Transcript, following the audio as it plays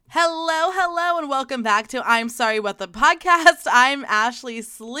Hello, and welcome back to I'm Sorry What the Podcast. I'm Ashley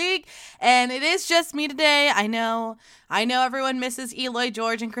Sleek, and it is just me today. I know everyone misses Eloy,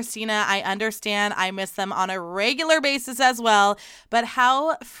 George, and Christina. I understand. I miss them on a regular basis as well, but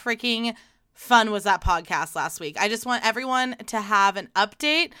how freaking fun was that podcast last week? I just want everyone to have an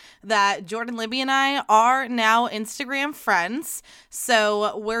update that Jordan, Libby, and I are now Instagram friends,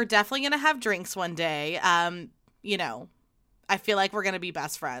 so we're definitely going to have drinks one day. I feel like we're going to be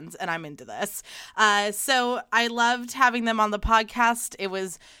best friends, and I'm into this. So I loved having them on the podcast. It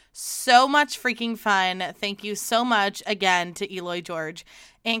was so much freaking fun. Thank you so much again to Eloy, George,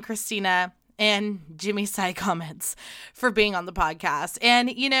 and Christina, and Jimmy Side Comments for being on the podcast.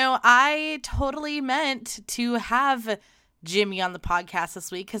 And, I totally meant to have Jimmy on the podcast this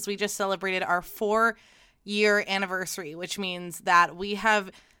week because we just celebrated our 4-year anniversary, which means that we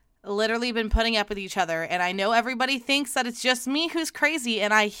have literally been putting up with each other. And I know everybody thinks that it's just me who's crazy,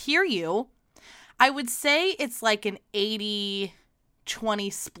 and I hear you. I would say it's like an 80-20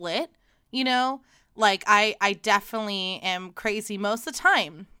 split, Like I definitely am crazy most of the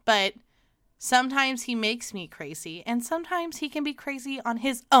time, but sometimes he makes me crazy, and sometimes he can be crazy on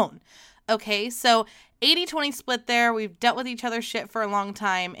his own. Okay, so 80-20 split there. We've dealt with each other's shit for a long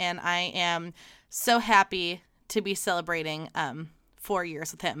time, and I am so happy to be celebrating 4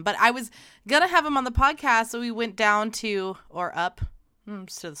 years with him. But I was gonna have him on the podcast, so we went down to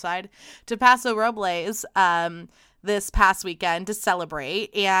to the side to Paso Robles this past weekend to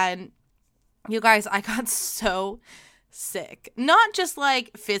celebrate. And you guys, I got so sick. Not just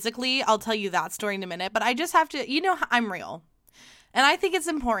like physically, I'll tell you that story in a minute, but I just have to, I'm real. And I think it's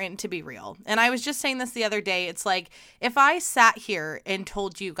important to be real. And I was just saying this the other day. It's like, if I sat here and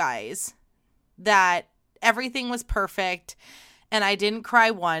told you guys that everything was perfect and I didn't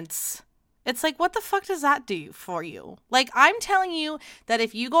cry once, it's like, what the fuck does that do for you? Like, I'm telling you that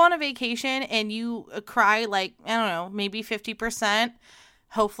if you go on a vacation and you cry, like, I don't know, maybe 50%,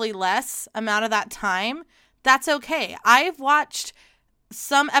 hopefully less amount of that time, that's okay. I've watched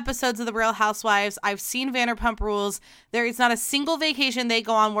some episodes of The Real Housewives. I've seen Vanderpump Rules. There is not a single vacation they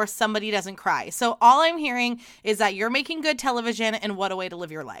go on where somebody doesn't cry. So all I'm hearing is that you're making good television, and what a way to live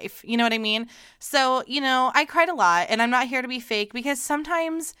your life. You know what I mean? So, I cried a lot, and I'm not here to be fake because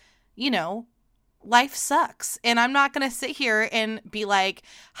sometimes, life sucks. And I'm not going to sit here and be like,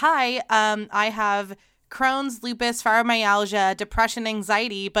 hi, I have Crohn's, lupus, fibromyalgia, depression,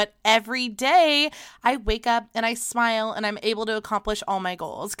 anxiety, but every day I wake up and I smile and I'm able to accomplish all my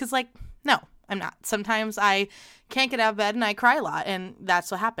goals. Because, no, I'm not. Sometimes I can't get out of bed and I cry a lot, and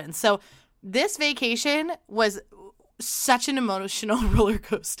that's what happens. So this vacation was such an emotional roller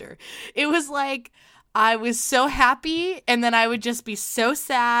coaster. It was like I was so happy, and then I would just be so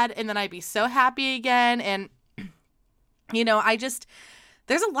sad, and then I'd be so happy again. And,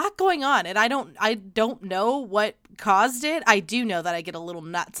 there's a lot going on, and I don't know what caused it. I do know that I get a little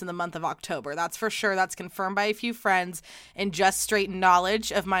nuts in the month of October. That's for sure. That's confirmed by a few friends and just straight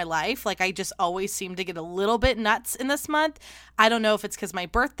knowledge of my life. Like, I just always seem to get a little bit nuts in this month. I don't know if it's because my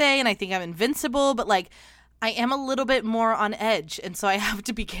birthday and I think I'm invincible, but I am a little bit more on edge, and so I have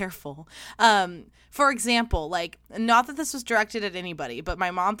to be careful. For example, not that this was directed at anybody, but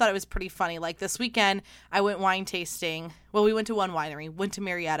my mom thought it was pretty funny. This weekend, I went wine tasting. Well, we went to one winery, went to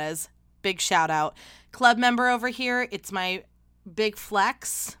Marietta's. Big shout out. Club member over here. It's my big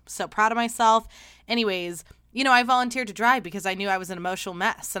flex. So proud of myself. Anyways, I volunteered to drive because I knew I was an emotional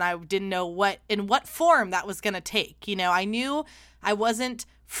mess, and I didn't know in what form that was going to take. I knew I wasn't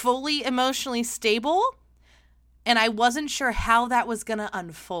fully emotionally stable, and I wasn't sure how that was going to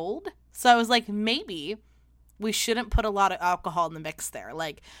unfold. So I was like, maybe we shouldn't put a lot of alcohol in the mix there.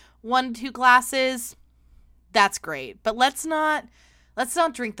 1 to 2 glasses, that's great. But let's not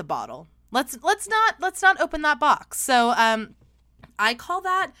drink the bottle. Let's not open that box. So I call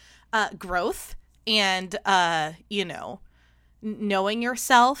that growth and knowing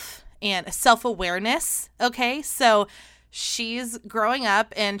yourself and self-awareness. Okay? So she's growing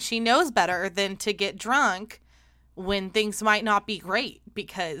up and she knows better than to get drunk when things might not be great,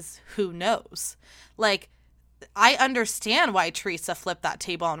 because who knows? I understand why Teresa flipped that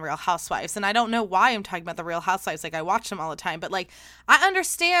table on Real Housewives, and I don't know why I'm talking about the Real Housewives. I watch them all the time, but I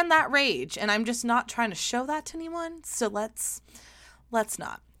understand that rage, and I'm just not trying to show that to anyone. So let's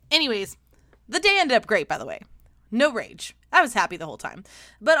not. Anyways, the day ended up great, by the way. No rage. I was happy the whole time.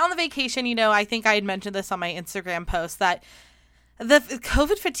 But on the vacation, I think I had mentioned this on my Instagram post that the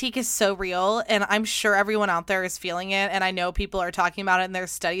COVID fatigue is so real, and I'm sure everyone out there is feeling it, and I know people are talking about it in their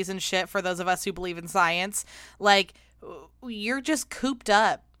studies and shit for those of us who believe in science. You're just cooped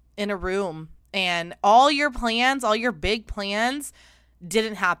up in a room, and all your plans, all your big plans,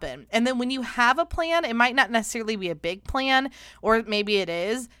 Didn't happen. And then when you have a plan, it might not necessarily be a big plan, or maybe it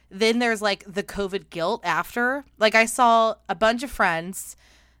is. Then there's like the COVID guilt after. Like I saw a bunch of friends,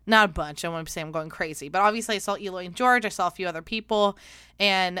 not a bunch, I don't want to say I'm going crazy, but obviously I saw Eloy and George. I saw a few other people,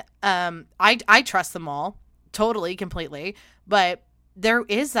 and I trust them all totally, completely. But there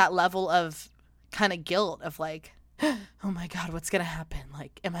is that level of kind of guilt of like, oh my God, what's going to happen?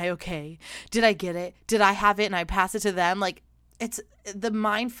 Like, am I okay? Did I get it? Did I have it and I pass it to them? Like, the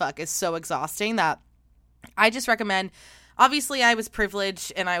mind fuck is so exhausting that I just recommend. Obviously, I was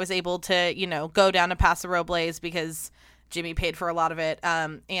privileged and I was able to, go down to Paso Robles because Jimmy paid for a lot of it.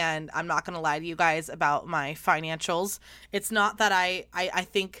 And I'm not going to lie to you guys about my financials. It's not that I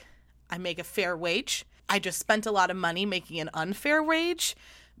think I make a fair wage. I just spent a lot of money making an unfair wage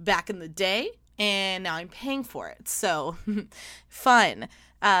back in the day, and now I'm paying for it. So fun.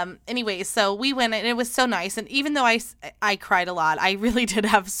 Anyway, so we went and it was so nice. And even though I cried a lot, I really did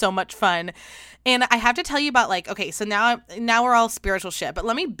have so much fun. And I have to tell you about like, okay, so now we're all spiritual shit, but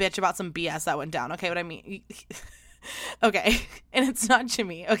let me bitch about some BS that went down. Okay. What I mean? Okay. And it's not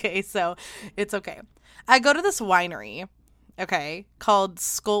Jimmy. Okay. So it's okay. I go to this winery, okay, called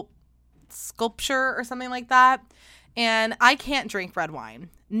Sculpture or something like that. And I can't drink red wine.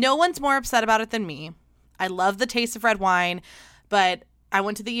 No one's more upset about it than me. I love the taste of red wine, but I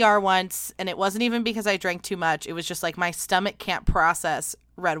went to the ER once, and it wasn't even because I drank too much. It was just like my stomach can't process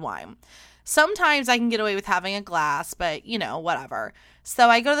red wine. Sometimes I can get away with having a glass, but, whatever. So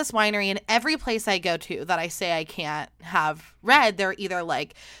I go to this winery, and every place I go to that I say I can't have red, they're either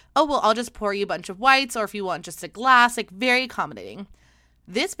like, oh, well, I'll just pour you a bunch of whites, or if you want just a glass, like very accommodating.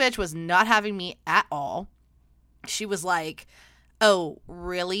 This bitch was not having me at all. She was like, oh,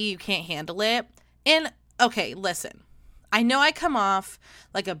 really? You can't handle it? And, okay, listen. I know I come off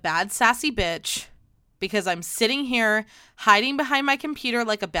like a bad sassy bitch because I'm sitting here hiding behind my computer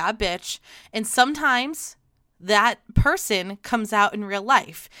like a bad bitch. And sometimes that person comes out in real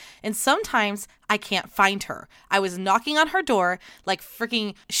life. And sometimes I can't find her. I was knocking on her door like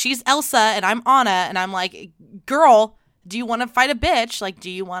freaking, she's Elsa and I'm Anna. And I'm like, girl, do you want to fight a bitch? Like, do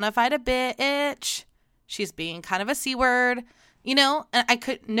you want to fight a bitch? She's being kind of a C word, and I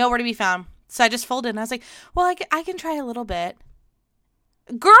could nowhere to be found. So I just folded and I was like, well, I can try a little bit.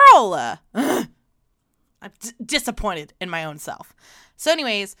 Girl! I'm disappointed in my own self. So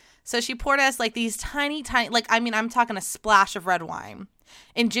anyways, so she poured us like these tiny, like, I mean, I'm talking a splash of red wine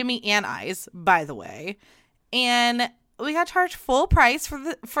in Jimmy and I's, by the way. And we got charged full price for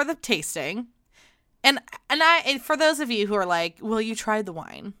the tasting. And for those of you who are like, well, you tried the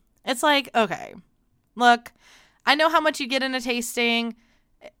wine. It's like, okay, look, I know how much you get in a tasting.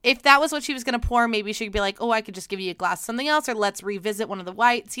 If that was what she was going to pour, maybe she could be like, oh, I could just give you a glass of something else, or let's revisit one of the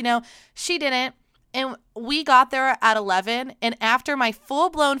whites. She didn't. And we got there at 11. And after my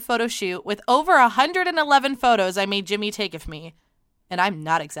full-blown photo shoot with over 111 photos I made Jimmy take of me, and I'm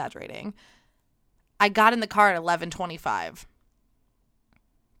not exaggerating, I got in the car at 11:25.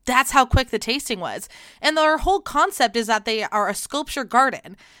 That's how quick the tasting was. And their whole concept is that they are a sculpture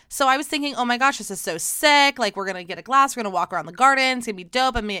garden. So I was thinking, oh my gosh, this is so sick. Like, we're going to get a glass. We're going to walk around the garden. It's going to be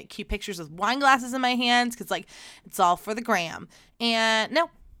dope. I'm going to get cute pictures with wine glasses in my hands because, like, it's all for the gram. And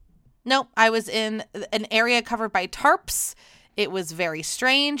no, I was in an area covered by tarps. It was very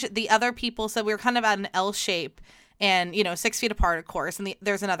strange. The other people, so we were kind of at an L shape and, 6 feet apart, of course. And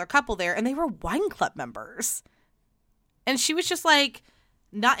there's another couple there, and they were wine club members. And she was just like,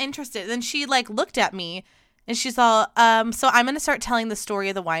 not interested. Then she like looked at me and she's all, so I'm going to start telling the story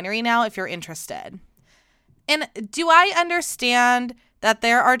of the winery now if you're interested. And do I understand that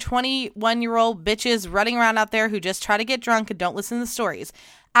there are 21-year-old bitches running around out there who just try to get drunk and don't listen to the stories?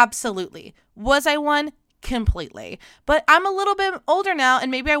 Absolutely. Was I one? Completely. But I'm a little bit older now,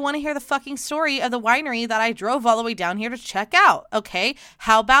 and maybe I want to hear the fucking story of the winery that I drove all the way down here to check out. Okay?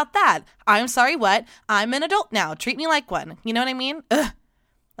 How about that? I'm sorry, what? I'm an adult now. Treat me like one. You know what I mean? Ugh.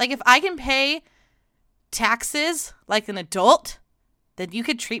 Like, if I can pay taxes like an adult, then you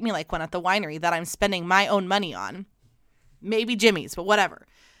could treat me like one at the winery that I'm spending my own money on. Maybe Jimmy's, but whatever.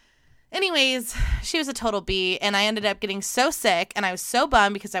 Anyways, she was a total B, and I ended up getting so sick, and I was so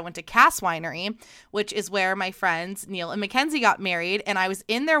bummed because I went to Cass Winery, which is where my friends Neil and Mackenzie got married, and I was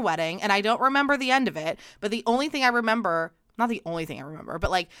in their wedding, and I don't remember the end of it, but the only thing I remember, not the only thing I remember,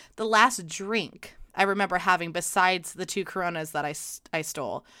 but like the last drink I remember having besides the 2 Coronas that I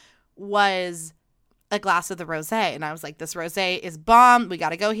stole was a glass of the rosé, and I was like, this rosé is bomb. We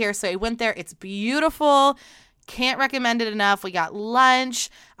got to go here. So I went there. It's beautiful. Can't recommend it enough. We got lunch.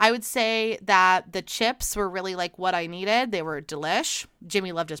 I would say that the chips were really like what I needed. They were delish.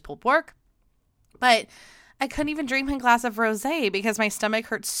 Jimmy loved his pulled pork. But I couldn't even drink my glass of rosé because my stomach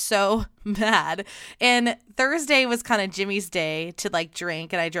hurt so bad. And Thursday was kind of Jimmy's day to like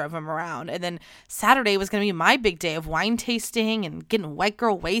drink, and I drove him around. And then Saturday was going to be my big day of wine tasting and getting white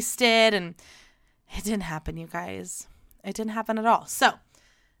girl wasted. And it didn't happen, you guys. It didn't happen at all. So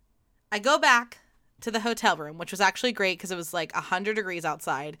I go back to the hotel room, which was actually great because it was like 100 degrees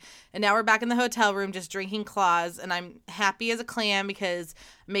outside. And now we're back in the hotel room just drinking claws, and I'm happy as a clam because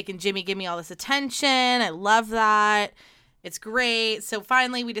I'm making Jimmy give me all this attention. I love that. It's great. So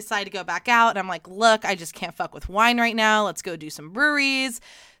finally we decide to go back out, and I'm like, look, I just can't fuck with wine right now. Let's go do some breweries.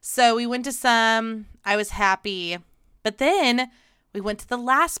 So we went to some. I was happy. But then we went to the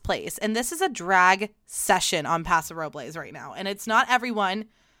last place, and this is a drag session on Paso Robles right now, and it's not everyone.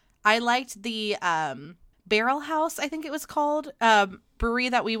 I liked the Barrel House, I think it was called, brewery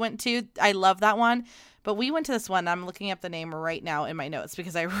that we went to. I love that one. But we went to this one. I'm looking up the name right now in my notes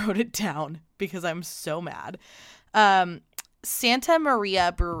because I wrote it down because I'm so mad. Santa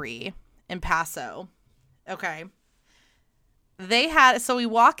Maria Brewery in Paso. Okay. So we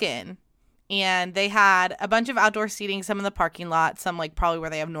walk in, and they had a bunch of outdoor seating, some in the parking lot, some like probably where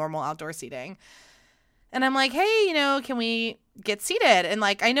they have normal outdoor seating. And I'm like, hey, can we get seated? And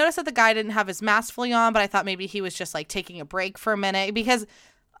like, I noticed that the guy didn't have his mask fully on, but I thought maybe he was just like taking a break for a minute, because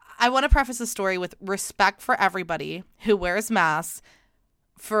I want to preface the story with respect for everybody who wears masks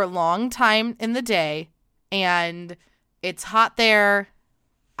for a long time in the day, and it's hot there.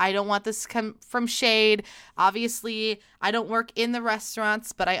 I don't want this to come from shade. Obviously, I don't work in the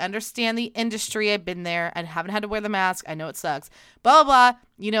restaurants, but I understand the industry. I've been there and haven't had to wear the mask. I know it sucks. Blah, blah, blah.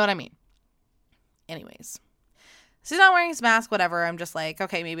 You know what I mean. Anyways, so he's not wearing his mask, whatever. I'm just like,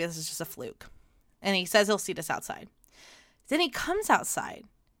 okay, maybe this is just a fluke. And he says he'll seat us outside. Then he comes outside,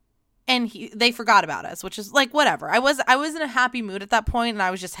 and they forgot about us, which is like, whatever. I was in a happy mood at that point, and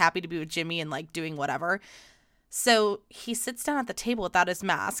I was just happy to be with Jimmy and like doing whatever. So he sits down at the table without his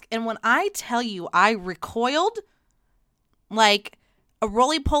mask. And when I tell you I recoiled like a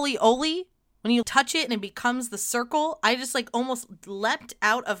roly-poly-oly, when you touch it and it becomes the circle, I just like almost leapt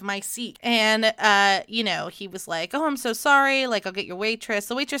out of my seat. And, he was like, oh, I'm so sorry. Like, I'll get your waitress.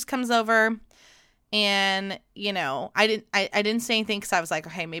 The waitress comes over, and, I didn't say anything because I was like,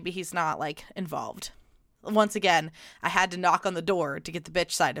 okay, maybe he's not like involved. Once again, I had to knock on the door to get the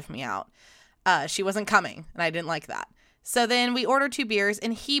bitch side of me out. She wasn't coming, and I didn't like that. So then we ordered 2 beers,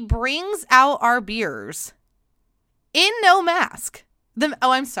 and he brings out our beers in no mask.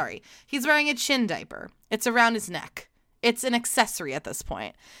 I'm sorry. He's wearing a chin diaper. It's around his neck. It's an accessory at this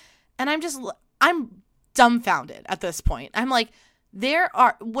point. And I'm dumbfounded at this point. I'm like,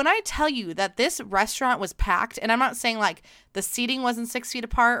 when I tell you that this restaurant was packed, and I'm not saying like the seating wasn't 6 feet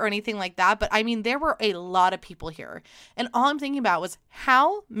apart or anything like that, but I mean, there were a lot of people here. And all I'm thinking about was,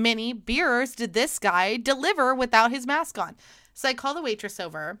 how many beers did this guy deliver without his mask on? So I call the waitress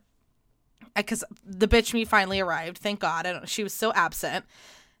over, because the bitch meat finally arrived. Thank God. She was so absent.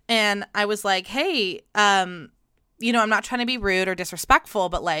 And I was like, hey, I'm not trying to be rude or disrespectful,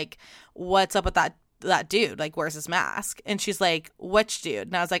 but like, what's up with that dude? Like, where's his mask? And she's like, which dude?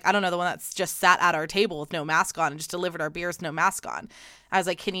 And I was like, I don't know, the one that's just sat at our table with no mask on and just delivered our beers, no mask on. I was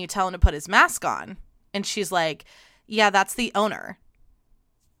like, can you tell him to put his mask on? And she's like, yeah, that's the owner.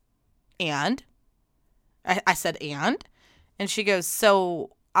 And I said, and she goes, so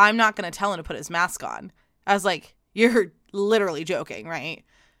I'm not going to tell him to put his mask on. I was like, you're literally joking, right?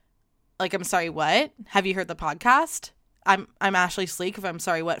 Like, I'm sorry, what? Have you heard the podcast? I'm Ashley Sleek of I'm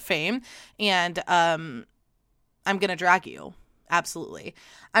Sorry What fame, and I'm going to drag you. Absolutely.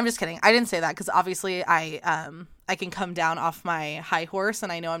 I'm just kidding. I didn't say that because obviously I can come down off my high horse,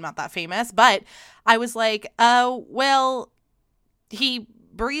 and I know I'm not that famous, but I was like, well, he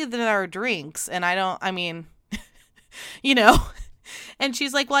breathed in our drinks, and And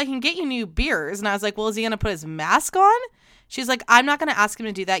she's like, well, I can get you new beers. And I was like, well, is he going to put his mask on? She's like, I'm not going to ask him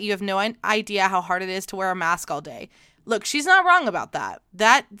to do that. You have no idea how hard it is to wear a mask all day. Look, she's not wrong about that.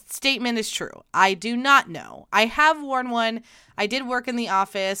 That statement is true. I do not know. I have worn one. I did work in the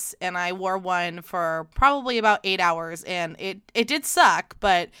office, and I wore one for probably about 8 hours, and it did suck,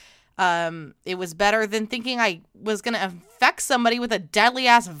 but it was better than thinking I was going to infect somebody with a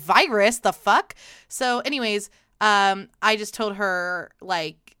deadly-ass virus. The fuck? So anyways, I just told her,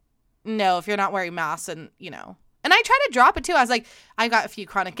 like, no, if you're not wearing masks, and I tried to drop it too. I was like, I got a few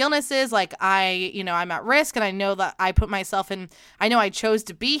chronic illnesses. Like I'm at risk, and I know that I put myself in, I know I chose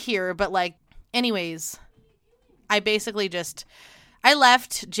to be here, but like, anyways, I basically I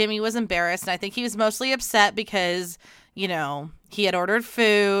left. Jimmy was embarrassed, and I think he was mostly upset because, He had ordered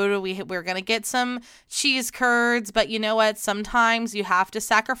food. We were going to get some cheese curds, but you know what? Sometimes you have to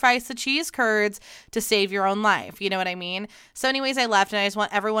sacrifice the cheese curds to save your own life. You know what I mean? So anyways, I left, and I just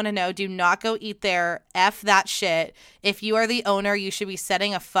want everyone to know, do not go eat there. F that shit. If you are the owner, you should be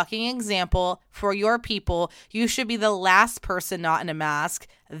setting a fucking example for your people. You should be the last person not in a mask.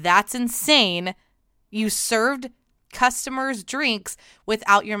 That's insane. You served customers drinks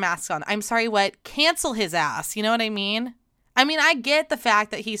without your mask on. I'm sorry, what? Cancel his ass. You know what I mean? I get the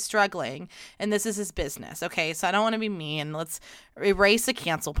fact that he's struggling and this is his business. Okay, so I don't want to be mean. Let's erase the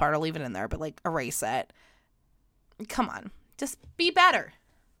cancel part. I'll leave it in there, but erase it. Come on. Just be better.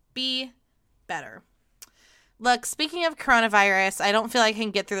 Be better. Look, speaking of coronavirus, I don't feel like I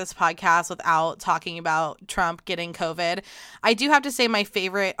can get through this podcast without talking about Trump getting COVID. I do have to say my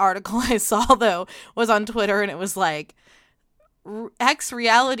favorite article I saw, though, was on Twitter, and it was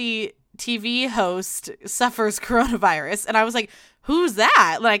ex-reality TV host suffers coronavirus. And I was like, who's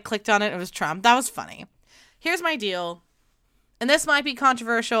that? And I clicked on it. It was Trump. That was funny. Here's my deal. And this might be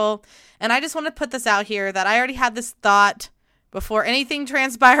controversial. And I just want to put this out here that I already had this thought before anything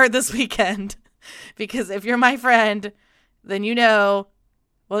transpired this weekend. Because if you're my friend, then you know,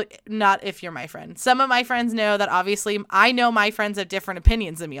 well, not if you're my friend. Some of my friends know that obviously I know my friends have different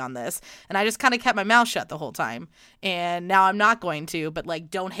opinions than me on this. And I just kind of kept my mouth shut the whole time. And now I'm not going to, but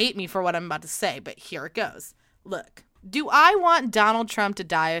don't hate me for what I'm about to say. But here it goes. Look, do I want Donald Trump to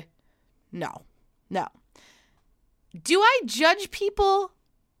die? No. Do I judge people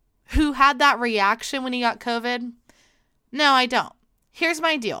who had that reaction when he got COVID? No, I don't. Here's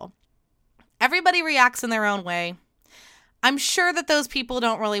my deal. Everybody reacts in their own way. I'm sure that those people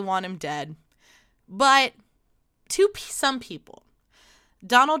don't really want him dead. But to some people,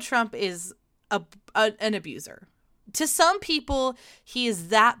 Donald Trump is an abuser. To some people, he is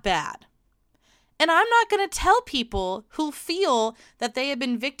that bad. And I'm not going to tell people who feel that they have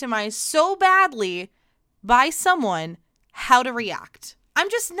been victimized so badly by someone how to react. I'm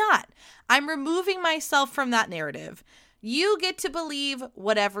just not. I'm removing myself from that narrative. You get to believe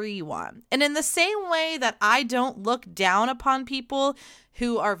whatever you want. And in the same way that I don't look down upon people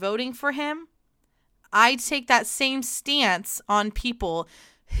who are voting for him, I take that same stance on people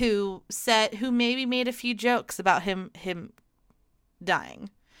who maybe made a few jokes about him dying.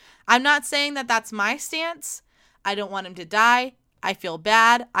 I'm not saying that that's my stance. I don't want him to die. I feel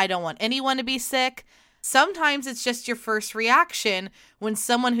bad. I don't want anyone to be sick. Sometimes it's just your first reaction when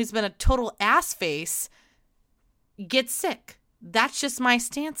someone who's been a total ass face gets sick. That's just my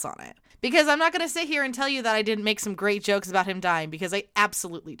stance on it. Because I'm not going to sit here and tell you that I didn't make some great jokes about him dying, because I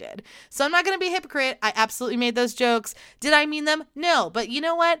absolutely did. So I'm not going to be a hypocrite. I absolutely made those jokes. Did I mean them? No. But you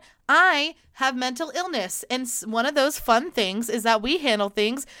know what? I have mental illness. And one of those fun things is that we handle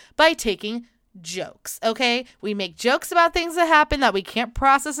things by taking jokes. Okay? We make jokes about things that happen that we can't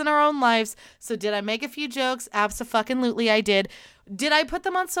process in our own lives. So did I make a few jokes? Abso-fucking-lutely I did. Did I put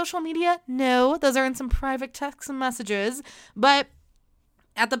them on social media? No. Those are in some private texts and messages. But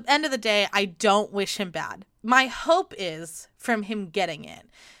at the end of the day, I don't wish him bad. My hope is from him getting it.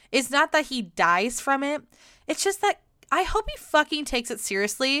 It's not that he dies from it. It's just that I hope he fucking takes it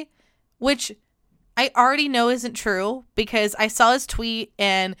seriously, which I already know isn't true because I saw his tweet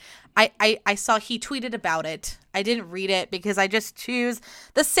and I saw he tweeted about it. I didn't read it because I just choose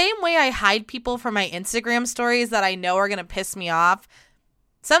the same way I hide people from my Instagram stories that I know are going to piss me off.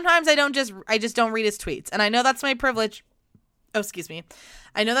 Sometimes I just don't read his tweets. And I know that's my privilege. Oh, excuse me.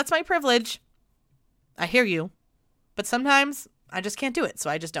 I know that's my privilege. I hear you. But sometimes I just can't do it. So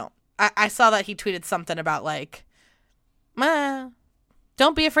I just don't. I saw that he tweeted something about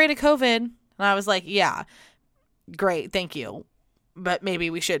don't be afraid of COVID. And I was like, yeah, great. Thank you. But maybe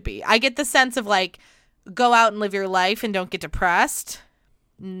we should be. I get the sense of go out and live your life and don't get depressed.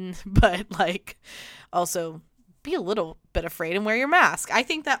 But also be a little bit afraid and wear your mask. I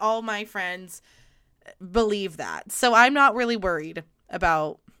think that all my friends believe that. So I'm not really worried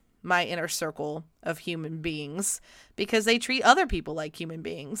about my inner circle of human beings because they treat other people like human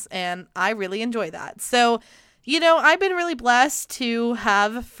beings. And I really enjoy that. So, I've been really blessed to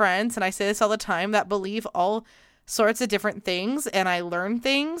have friends, and I say this all the time, that believe all sorts of different things, and I learn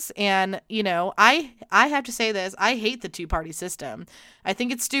things. And, I have to say this, I hate the two-party system. I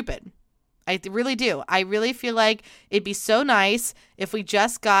think it's stupid. I really do. I really feel like it'd be so nice if we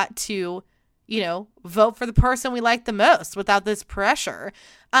just got to, vote for the person we like the most without this pressure.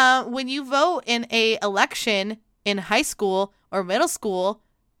 When you vote in a election in high school or middle school,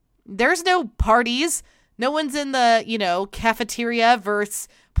 there's no parties. No one's in the, cafeteria versus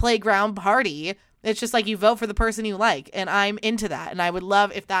playground party. It's just you vote for the person you like. And I'm into that. And I would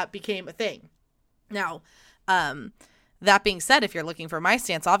love if that became a thing. Now, That being said, if you're looking for my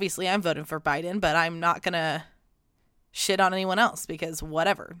stance, obviously I'm voting for Biden, but I'm not going to shit on anyone else because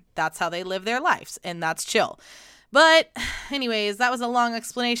whatever. That's how they live their lives, and that's chill. But anyways, that was a long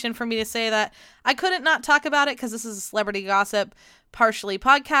explanation for me to say that I couldn't not talk about it because this is a celebrity gossip partially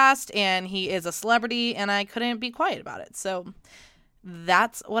podcast, and he is a celebrity, and I couldn't be quiet about it. So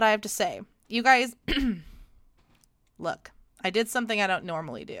that's what I have to say. You guys, look, I did something I don't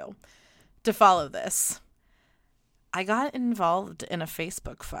normally do to follow this. I got involved in a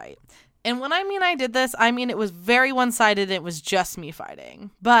Facebook fight. And when I mean I did this, I mean it was very one-sided. It was just me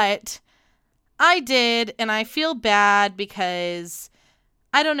fighting. But I did, and I feel bad because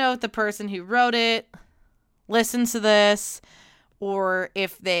I don't know if the person who wrote it listens to this or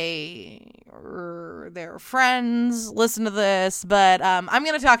if they or their friends listen to this, but I'm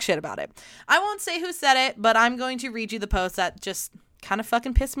going to talk shit about it. I won't say who said it, but I'm going to read you the post that just kind of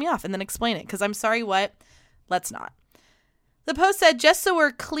fucking pissed me off and then explain it because I'm sorry what? Let's not. The post said, just so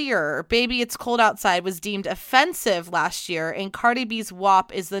we're clear, Baby It's Cold Outside was deemed offensive last year, and Cardi B's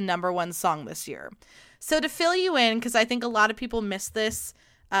WAP is the #1 song this year. So to fill you in, because I think a lot of people missed this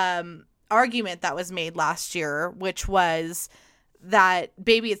argument that was made last year, which was that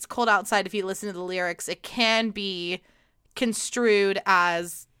Baby It's Cold Outside, if you listen to the lyrics, it can be construed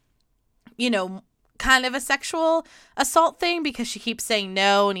as, you know, kind of a sexual assault thing because she keeps saying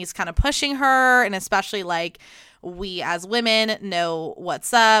no and he's kind of pushing her, and especially like we as women know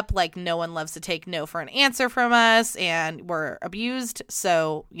what's up. Like no one loves to take no for an answer from us, and we're abused.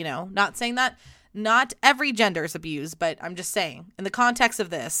 So, you know, not saying that not every gender is abused, but I'm just saying in the context of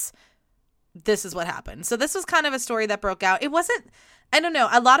this is what happened. So this was kind of a story that broke out. It wasn't, I don't know,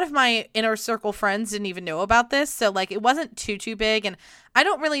 a lot of my inner circle friends didn't even know about this. So like it wasn't too big, and I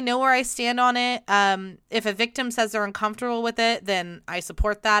don't really know where I stand on it. If a victim says they're uncomfortable with it, then I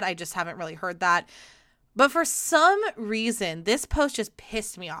support that. I just haven't really heard that. But for some reason, this post just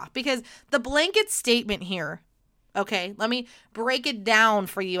pissed me off because the blanket statement here, okay, let me break it down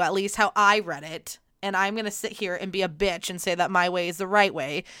for you, at least how I read it. And I'm going to sit here and be a bitch and say that my way is the right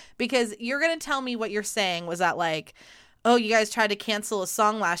way, because you're going to tell me what you're saying was that like, oh, you guys tried to cancel a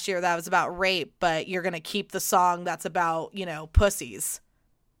song last year that was about rape, but you're going to keep the song that's about, you know, pussies.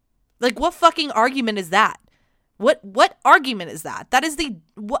 Like, what fucking argument is that? What argument is that? That is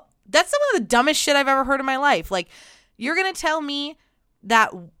that's some of the dumbest shit I've ever heard in my life. Like, you're going to tell me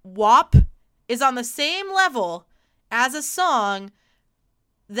that WAP is on the same level as a song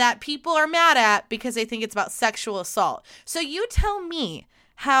that people are mad at because they think it's about sexual assault. So you tell me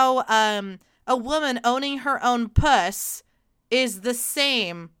how a woman owning her own puss is the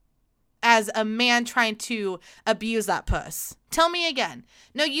same as a man trying to abuse that puss. Tell me again.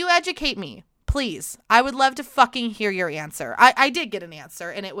 No, you educate me. Please. I would love to fucking hear your answer. I did get an answer,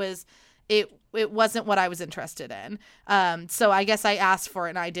 and it wasn't what I was interested in. So I guess I asked for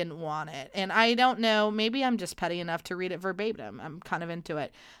it and I didn't want it. And I don't know, maybe I'm just petty enough to read it verbatim. I'm kind of into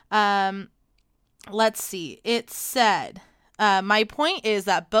it. Let's see. It said, my point is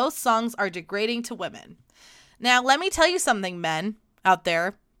that both songs are degrading to women. Now, let me tell you something, men out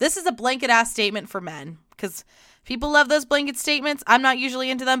there. This is a blanket ass statement for men because people love those blanket statements. I'm not usually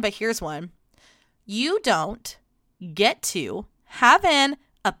into them, but here's one. You don't get to have an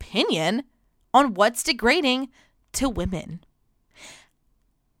opinion on what's degrading to women.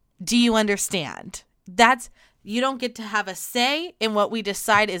 Do you understand? You don't get to have a say in what we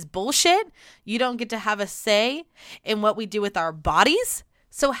decide is bullshit. You don't get to have a say in what we do with our bodies.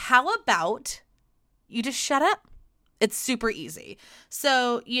 So how about you just shut up? It's super easy.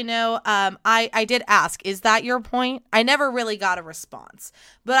 So, you know, I did ask, is that your point? I never really got a response.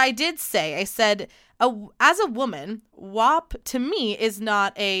 But I did say, I said, as a woman, WAP to me is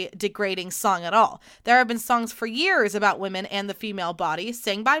not a degrading song at all. There have been songs for years about women and the female body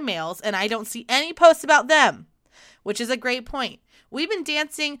sang by males, and I don't see any posts about them, which is a great point. We've been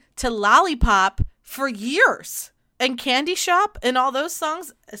dancing to Lollipop for years, and Candy Shop and all those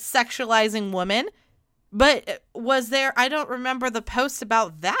songs sexualizing women. But was there, I don't remember the post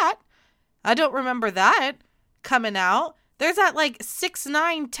about that. I don't remember that coming out. There's that like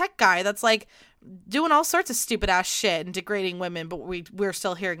 6ix9ine tech guy that's like doing all sorts of stupid ass shit and degrading women, but we're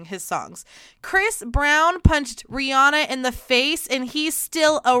still hearing his songs. Chris Brown punched Rihanna in the face and he's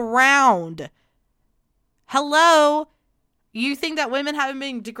still around. Hello? You think that women haven't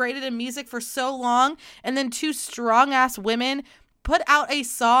been degraded in music for so long, and then two strong ass women put out a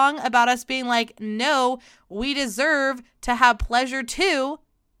song about us being like, no, we deserve to have pleasure too.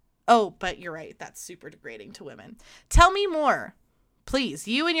 Oh, but you're right. That's super degrading to women. Tell me more. Please,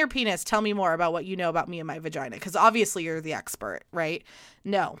 you and your penis, tell me more about what you know about me and my vagina. Because obviously you're the expert, right?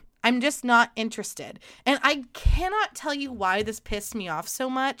 No, I'm just not interested. And I cannot tell you why this pissed me off so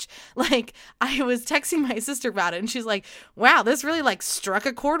much. Like, I was texting my sister about it, and she's like, wow, this really like struck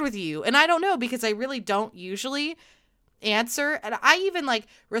a chord with you. And I don't know, because I really don't usually answer. And I even like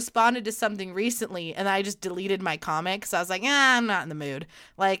responded to something recently, and I just deleted my comment because I was like, I'm not in the mood.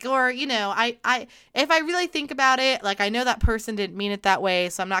 Like, or, you know, I if I really think about it, like, I know that person didn't mean it that way,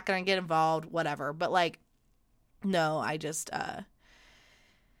 so I'm not going to get involved, whatever. But like, no, I just,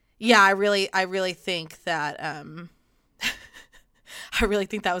 yeah, I really think that, I really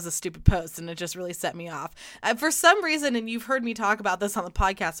think that was a stupid post, and it just really set me off. For some reason, and you've heard me talk about this on the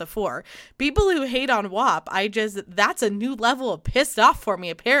podcast before, people who hate on WAP, that's a new level of pissed off for me,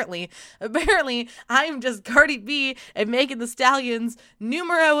 apparently. Apparently, I'm just Cardi B and Megan Thee Stallion's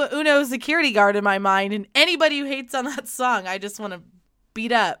numero uno security guard in my mind, and anybody who hates on that song, I just want to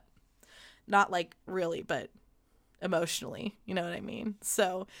beat up. Not like really, but emotionally, you know what I mean?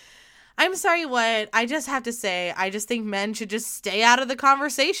 So I'm sorry, what? I just have to say, I just think men should just stay out of the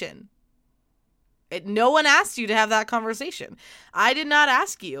conversation. No one asked you to have that conversation. I did not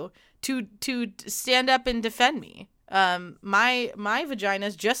ask you to stand up and defend me. My vagina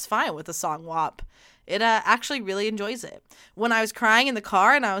is just fine with the song WAP. It actually really enjoys it. When I was crying in the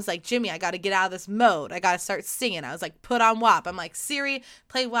car and I was like, Jimmy, I got to get out of this mode. I got to start singing. I was like, put on WAP. I'm like, Siri,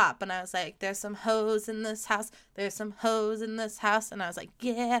 play WAP. And I was like, there's some hoes in this house. There's some hoes in this house. And I was like,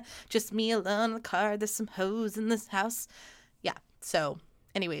 yeah, just me alone in the car. There's some hoes in this house. Yeah. So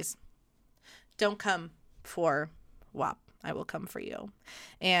anyways, don't come for WAP. I will come for you.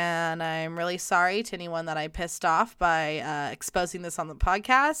 And I'm really sorry to anyone that I pissed off by exposing this on the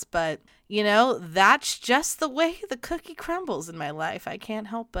podcast. But, you know, that's just the way the cookie crumbles in my life. I can't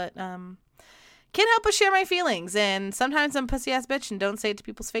help but share my feelings. And sometimes I'm a pussy ass bitch and don't say it to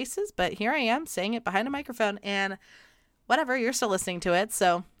people's faces. But here I am saying it behind a microphone. And whatever, you're still listening to it.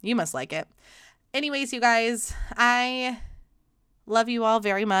 So you must like it. Anyways, you guys, I love you all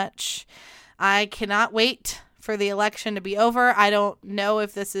very much. I cannot wait for the election to be over. I don't know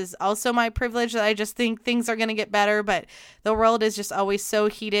if this is also my privilege that I just think things are going to get better, but the world is just always so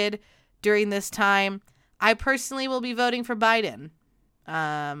heated during this time. I personally will be voting for Biden.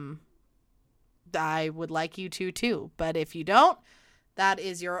 I would like you to too, but if you don't, that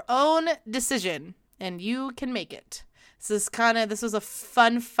is your own decision and you can make it. This was a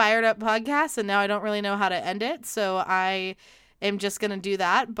fun, fired up podcast, and now I don't really know how to end it. So I am just going to do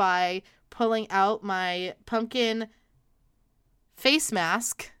that by pulling out my pumpkin face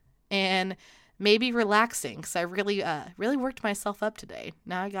mask and maybe relaxing, because I really worked myself up today.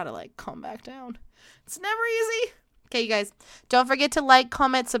 Now I gotta like calm back down. It's never easy. Okay, you guys, don't forget to like,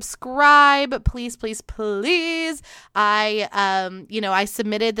 comment, subscribe, please, please, please. I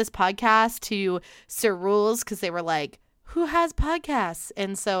submitted this podcast to Sir Rules because they were like, who has podcasts?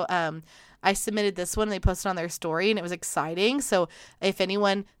 And so I submitted this one and they posted on their story and it was exciting. So if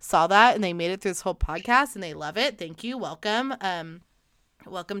anyone saw that and they made it through this whole podcast and they love it, thank you. Welcome.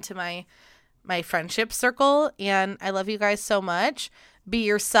 Welcome to my friendship circle. And I love you guys so much. Be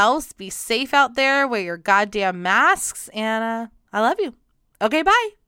yourselves. Be safe out there. Wear your goddamn masks. And I love you. Okay, bye.